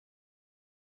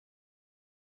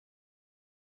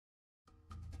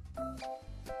Hi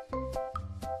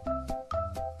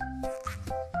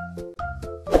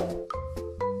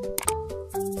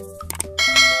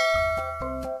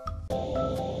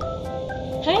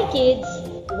kids!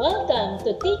 Welcome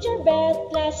to Teacher Beth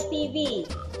Class TV.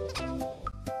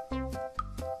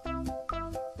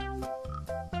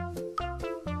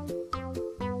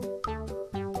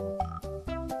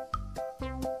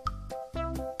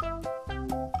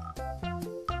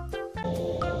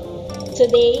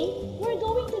 Today, we're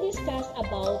going to discuss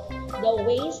about the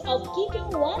ways of keeping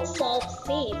oneself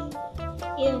safe.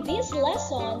 In this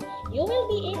lesson, you will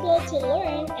be able to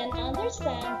learn and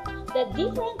understand the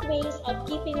different ways of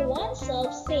keeping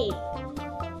oneself safe.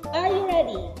 Are you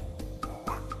ready?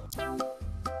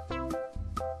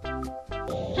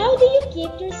 How do you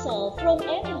keep yourself from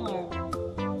any harm?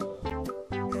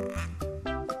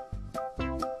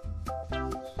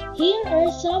 Here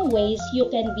are some ways you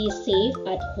can be safe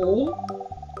at home,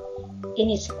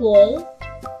 in school,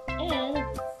 and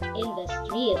in the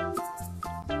street.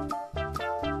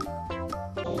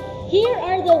 Here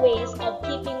are the ways of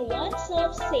keeping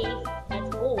oneself safe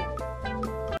at home.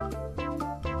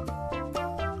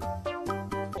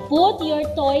 Put your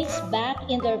toys back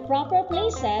in their proper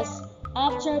places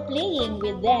after playing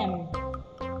with them.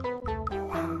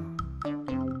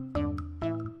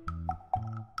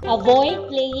 Avoid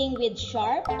playing with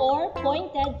sharp or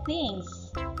pointed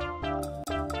things.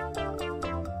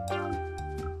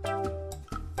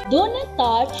 Do not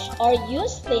touch or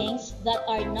use things that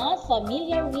are not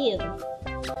familiar with.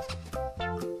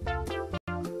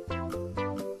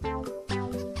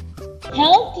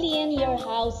 Help clean your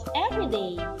house every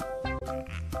day.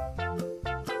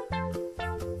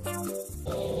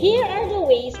 Here are the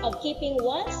ways of keeping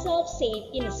oneself safe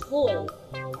in school.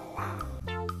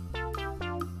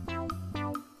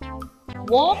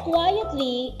 Walk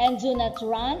quietly and do not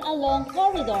run along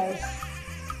corridors.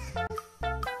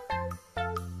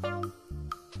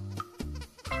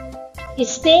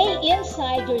 Stay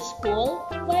inside your school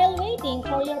while waiting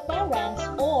for your parents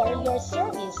or your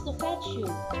service to fetch you.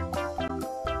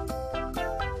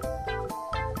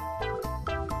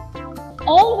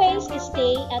 Always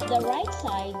stay at the right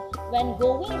side when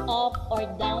going up or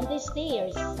down the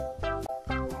stairs.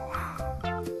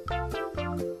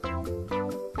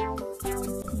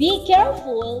 Be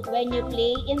careful when you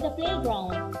play in the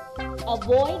playground.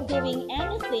 Avoid doing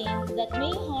anything that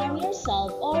may harm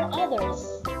yourself or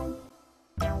others.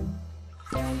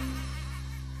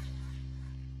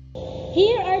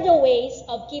 Here are the ways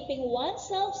of keeping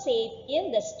oneself safe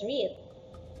in the street.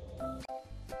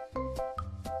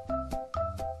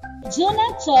 Do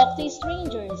not talk to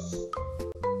strangers.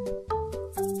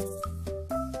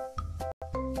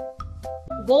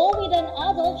 Go with an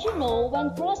adult you know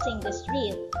when crossing the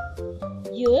street.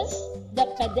 Use the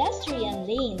pedestrian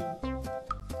lane.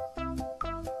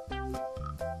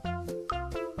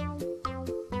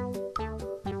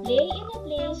 Play in a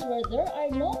place where there are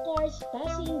no cars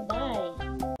passing by.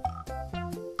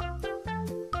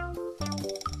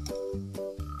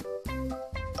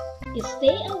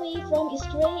 Stay away from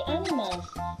stray animals.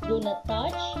 Do not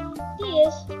touch,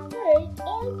 tease, hurt,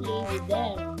 or play with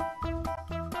them.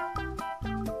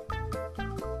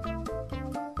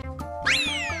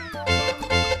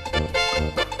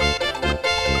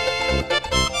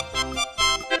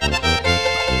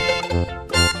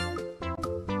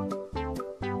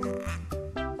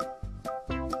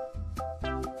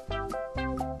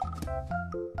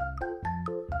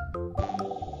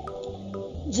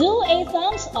 Do a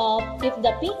thumbs up if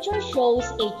the picture shows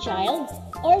a child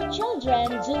or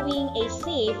children doing a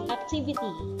safe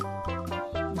activity.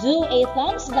 Do a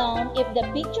thumbs down if the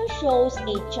picture shows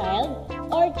a child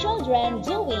or children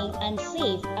doing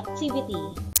unsafe activity.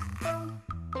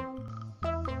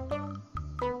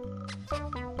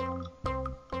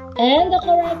 And the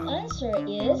correct answer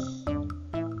is,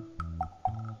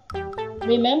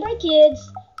 remember kids,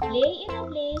 play in a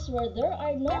place where there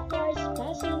are no cars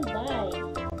passing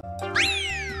by.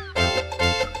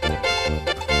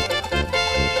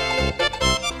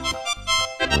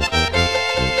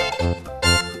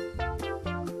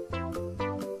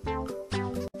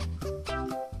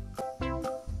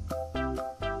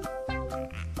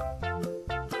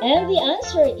 And the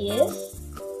answer is,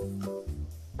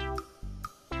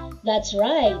 that's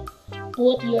right.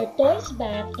 Put your toys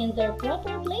back in their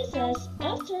proper places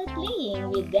after playing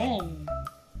with them.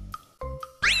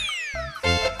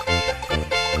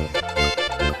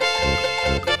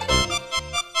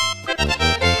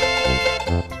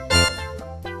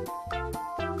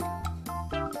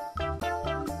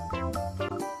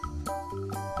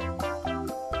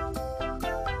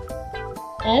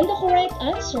 And the correct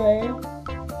answer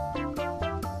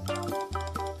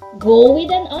Go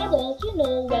with an adult you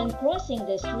know when crossing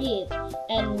the street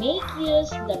and make use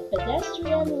the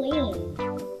pedestrian lane.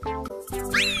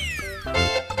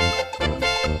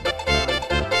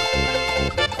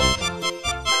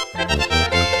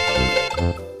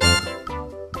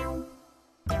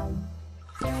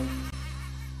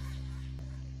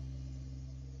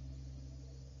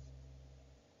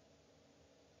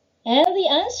 And the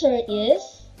answer is,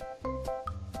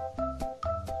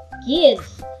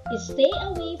 kids, stay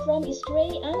away from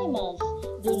stray animals.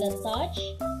 Do not touch,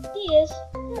 tease,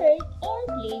 hurt, or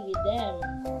play with them.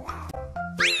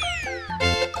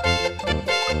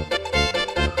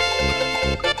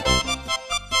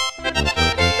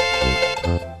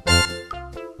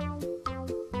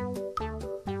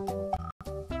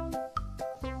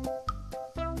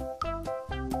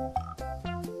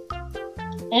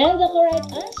 And the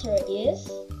correct answer is,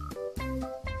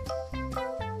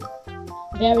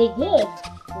 very good.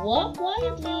 Walk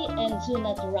quietly and do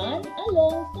not run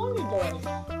along corridors.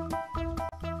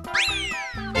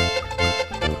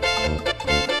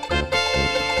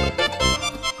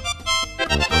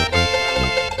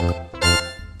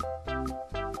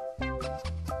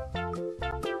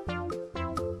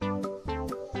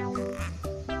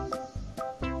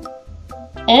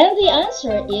 And the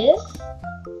answer is,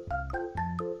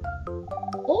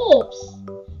 oops!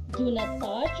 Do not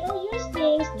touch or use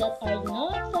things that are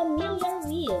not familiar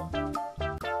with.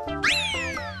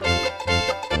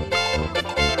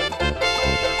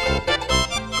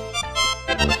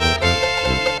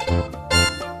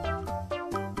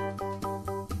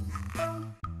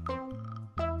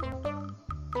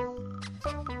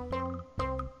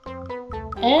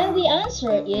 And the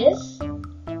answer is,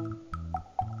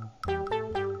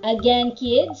 again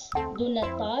kids, do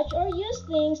not touch or use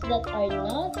things that are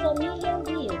not familiar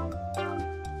with.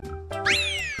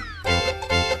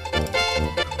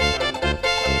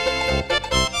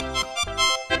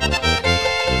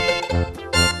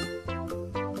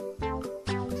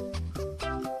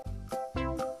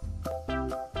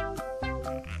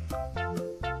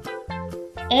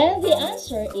 And the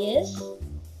answer is,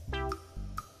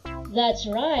 that's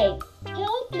right,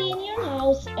 help clean your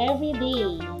house every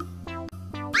day.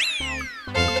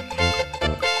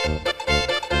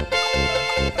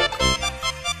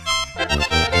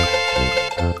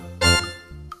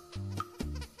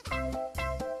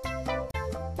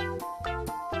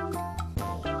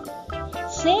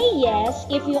 Say yes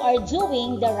if you are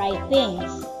doing the right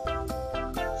things.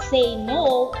 Say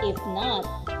no if not.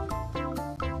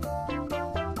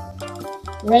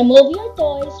 Remove your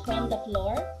toys from the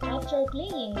floor after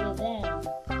playing with them.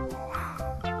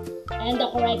 And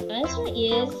the correct answer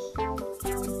is,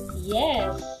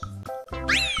 yes.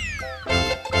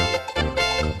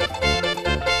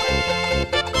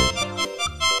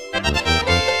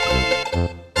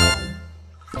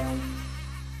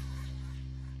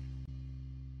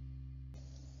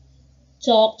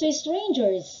 Talk to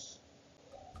strangers.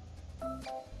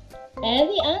 And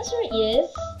the answer is,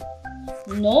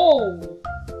 no.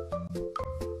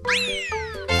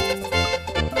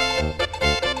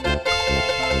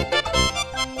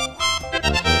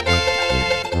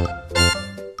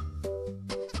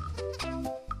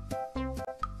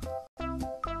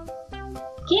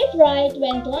 Keep right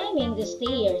when climbing the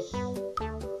stairs.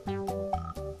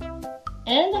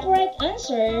 And the correct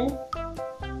answer,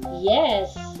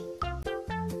 yes.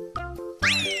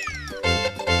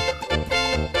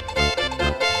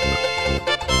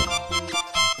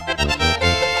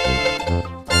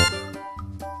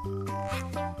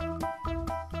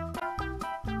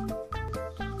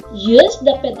 Use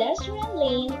the pedestrian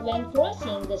lane when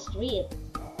crossing the street.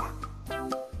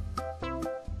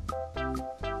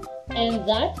 And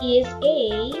that is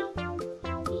a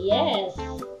yes.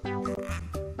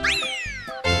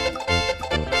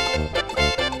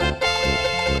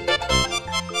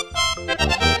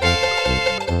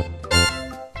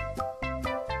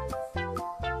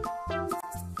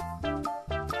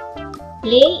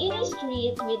 Play in a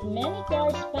street with many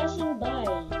cars passing by.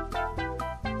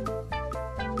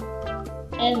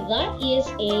 And that is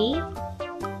a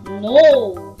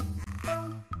no.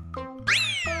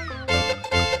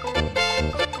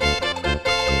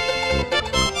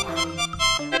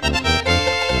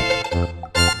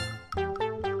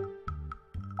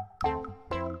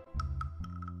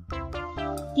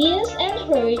 Tease and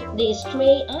hurt the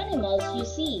stray animals you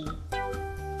see.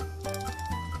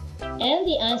 And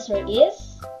the answer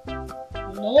is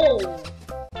no.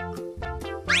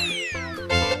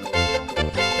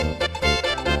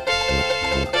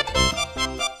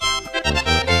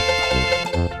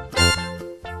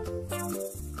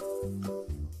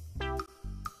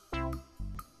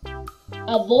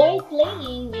 Avoid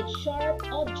playing with sharp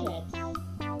objects.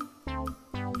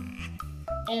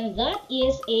 And that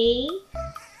is a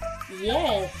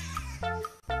yes.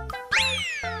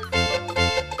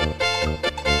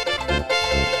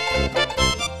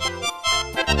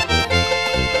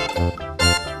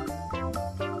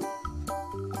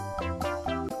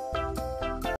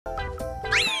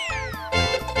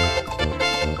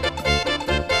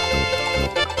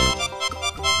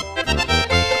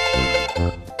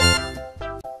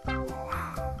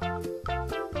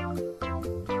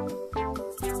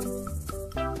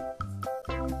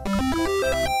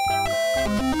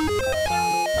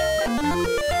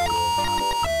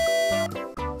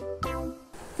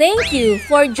 Thank you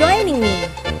for joining me.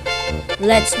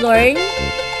 Let's learn,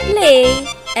 play,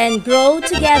 and grow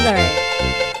together.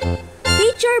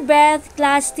 Teacher Beth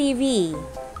Class TV.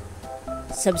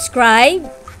 Subscribe,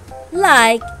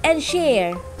 like, and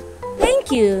share.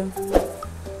 Thank you.